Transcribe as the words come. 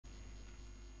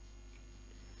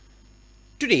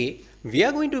Today, we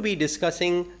are going to be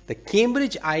discussing the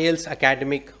Cambridge IELTS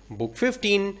Academic Book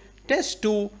 15, Test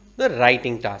 2, the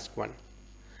Writing Task 1.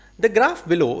 The graph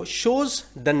below shows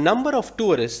the number of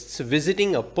tourists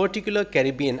visiting a particular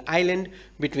Caribbean island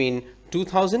between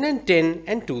 2010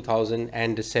 and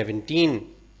 2017.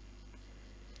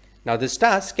 Now this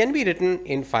task can be written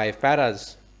in 5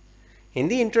 paras. In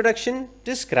the introduction,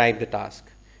 describe the task.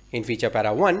 In feature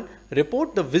para 1,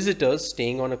 report the visitors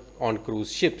staying on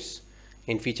cruise ships.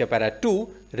 In feature para 2,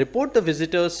 report the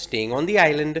visitors staying on the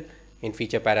island. In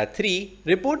feature para 3,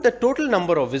 report the total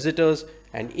number of visitors,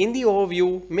 and in the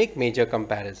overview, make major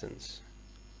comparisons.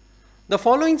 The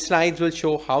following slides will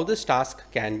show how this task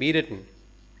can be written.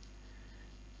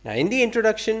 Now in the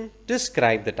introduction,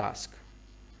 describe the task.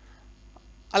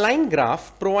 A line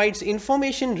graph provides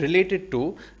information related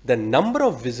to the number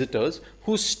of visitors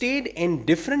who stayed in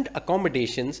different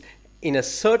accommodations in a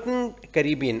certain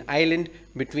Caribbean island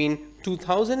between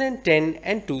 2010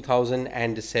 and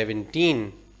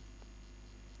 2017.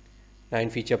 Now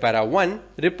in feature para 1,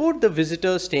 report the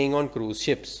visitors staying on cruise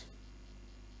ships.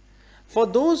 For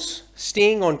those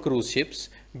staying on cruise ships,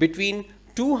 between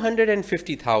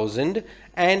 250,000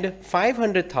 and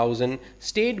 500,000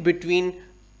 stayed between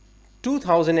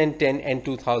 2010 and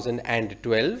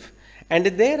 2012, and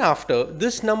thereafter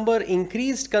this number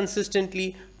increased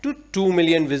consistently to 2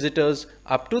 million visitors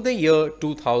up to the year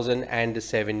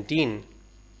 2017.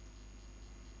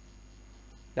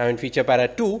 Now in feature para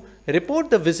 2,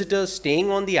 report the visitors staying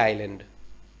on the island.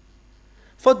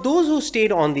 For those who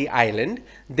stayed on the island,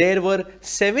 there were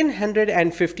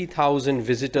 750,000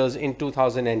 visitors in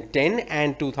 2010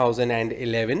 and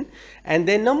 2011, and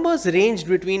their numbers ranged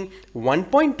between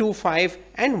 1.25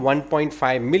 and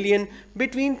 1.5 million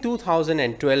between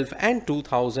 2012 and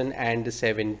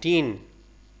 2017.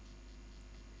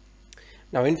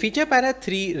 Now in feature para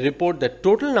 3, report the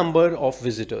total number of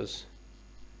visitors.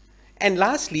 And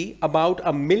lastly, about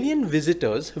 1 million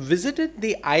visitors visited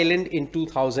the island in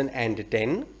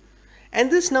 2010,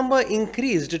 and this number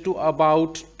increased to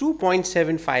about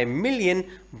 2.75 million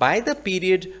by the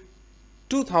period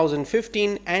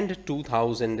 2015 and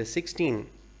 2016.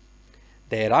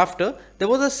 Thereafter, there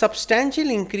was a substantial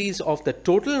increase of the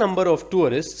total number of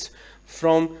tourists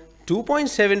from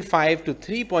 2.75 to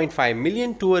 3.5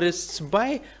 million tourists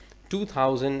by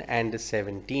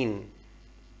 2017.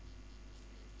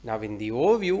 Now in the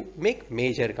overview, make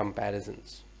major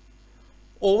comparisons.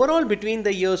 Overall, between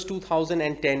the years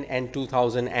 2010 and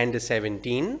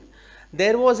 2017,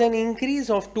 there was an increase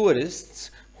of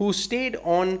tourists who stayed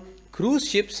on cruise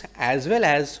ships as well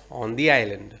as on the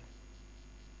island.